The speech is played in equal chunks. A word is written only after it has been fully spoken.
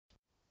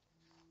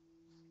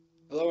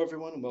Hello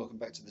everyone and welcome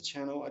back to the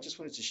channel. I just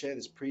wanted to share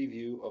this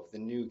preview of the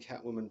new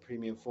Catwoman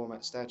Premium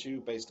format statue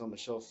based on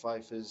Michelle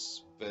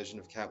Pfeiffer's version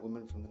of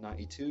Catwoman from the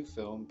 '92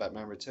 film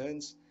Batman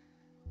Returns.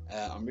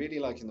 I'm really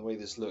liking the way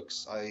this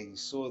looks. I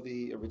saw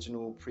the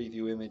original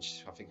preview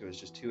image, I think it was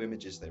just 2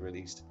 images they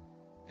released,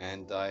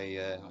 and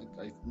I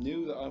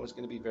knew that I was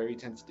going to be very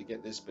tempted to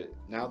get this, but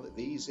now that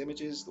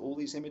all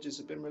these images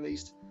have been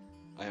released,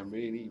 I am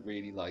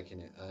really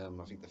liking it.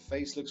 I think the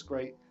face looks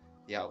great.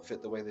 The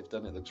outfit, the way they've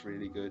done it, looks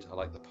really good. I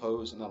like the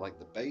pose and I like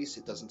the base.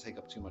 It doesn't take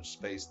up too much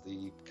space.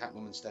 The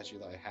Catwoman statue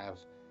that I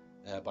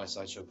have by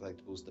Sideshow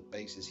Collectibles, the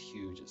base is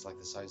huge. It's like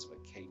the size of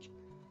a cake.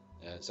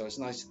 So it's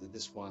nice that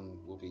this one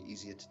will be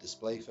easier to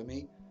display for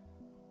me.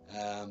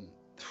 Um,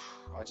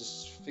 I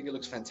just think it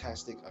looks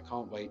fantastic. I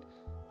can't wait.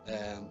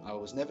 I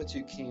was never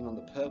too keen on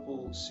the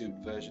purple suit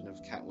version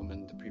of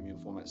Catwoman, the premium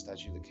format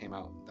statue that came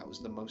out. That was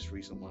the most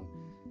recent one.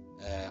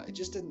 It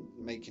just didn't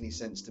make any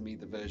sense to me,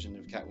 the version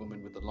of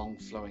Catwoman with the long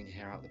flowing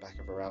hair out the back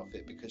of her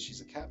outfit, because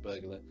she's a cat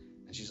burglar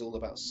and she's all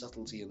about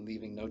subtlety and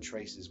leaving no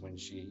traces when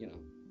she,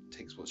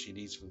 takes what she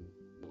needs from,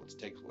 or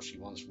takes what she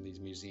wants from these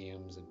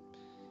museums and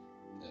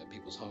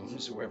people's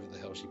homes or wherever the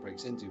hell she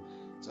breaks into.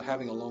 So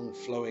having a long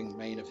flowing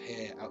mane of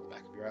hair out the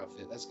back of your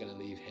outfit, that's going to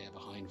leave hair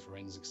behind.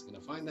 Forensics are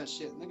going to find that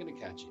shit and they're going to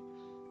catch you.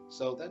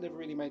 So that never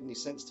really made any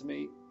sense to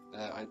me.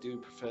 I do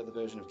prefer the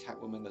version of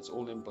Catwoman that's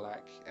all in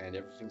black and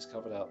everything's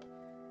covered up,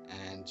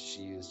 and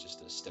she is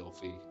just a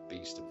stealthy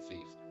beast of a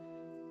thief.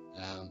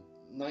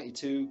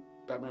 92,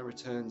 Batman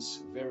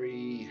Returns,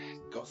 very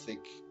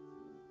gothic,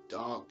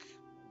 dark,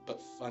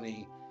 but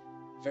funny,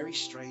 very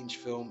strange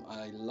film.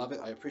 I love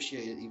it. I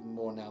appreciate it even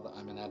more now that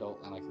I'm an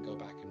adult and I can go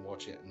back and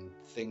watch it, and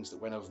things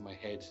that went over my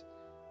head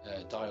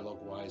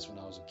dialogue-wise when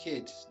I was a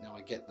kid, now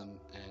I get them,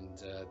 and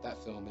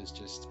that film is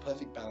just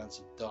perfect balance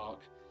of dark,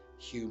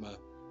 humor,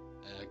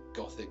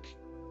 gothic.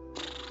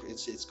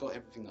 It's got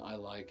everything that I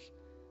like.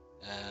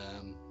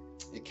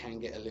 It can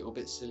get a little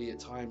bit silly at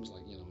times,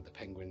 like, with the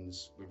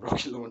penguins with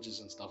rocket launchers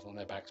and stuff on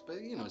their backs, but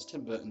it's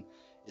Tim Burton.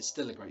 It's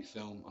still a great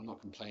film. I'm not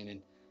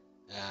complaining.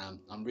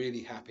 I'm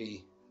really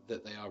happy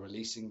that they are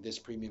releasing this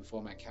premium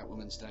format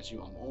Catwoman statue.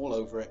 I'm all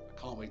over it.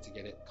 I can't wait to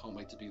get it. Can't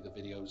wait to do the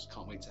videos.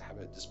 Can't wait to have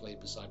it displayed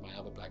beside my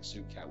other black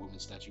suit Catwoman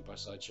statue by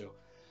Sideshow.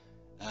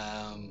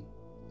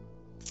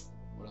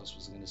 What else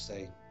was I going to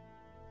say?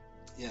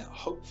 Yeah,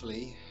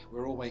 hopefully,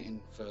 we're all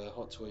waiting for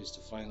Hot Toys to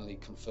finally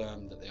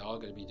confirm that they are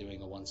going to be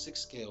doing a 1/6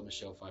 scale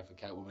Michelle Pfeiffer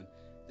Catwoman.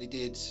 They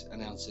did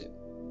announce it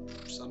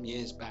some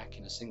years back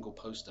in a single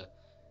poster.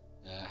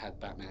 Had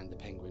Batman, the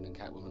Penguin, and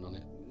Catwoman on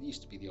it. It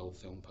used to be the old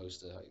film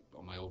poster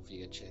on my old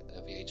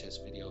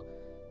VHS video.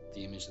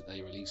 The image that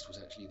they released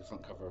was actually the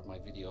front cover of my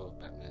video of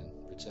Batman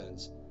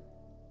Returns.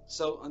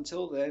 So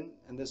until then,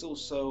 and there's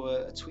also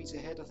a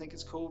TweeterHead, I think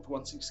it's called,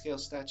 1/6 scale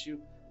statue.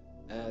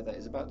 That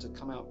is about to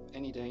come out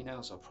any day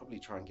now, so I'll probably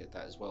try and get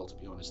that as well, to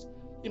be honest.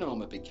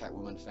 I'm a big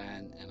Catwoman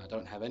fan, and I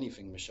don't have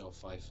anything Michelle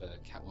Pfeiffer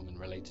Catwoman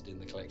related in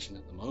the collection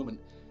at the moment.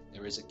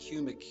 There is a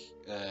Cumic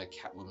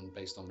Catwoman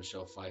based on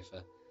Michelle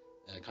Pfeiffer,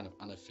 kind of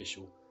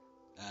unofficial.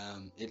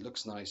 It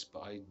looks nice,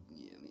 but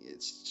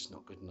it's just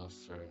not good enough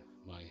for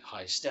my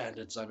high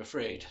standards, I'm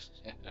afraid.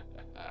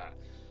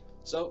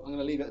 So I'm going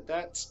to leave it at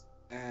that,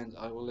 and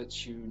I will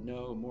let you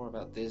know more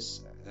about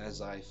this as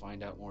I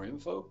find out more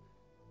info.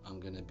 I'm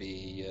going to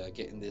be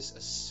getting this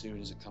as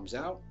soon as it comes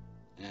out,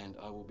 and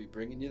I will be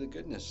bringing you the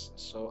goodness.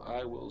 So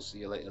I will see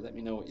you later. Let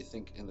me know what you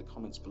think in the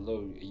comments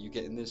below. Are you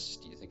getting this?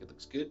 Do you think it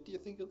looks good? Do you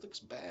think it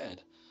looks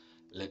bad?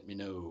 Let me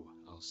know.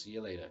 I'll see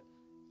you later.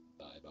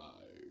 Bye bye.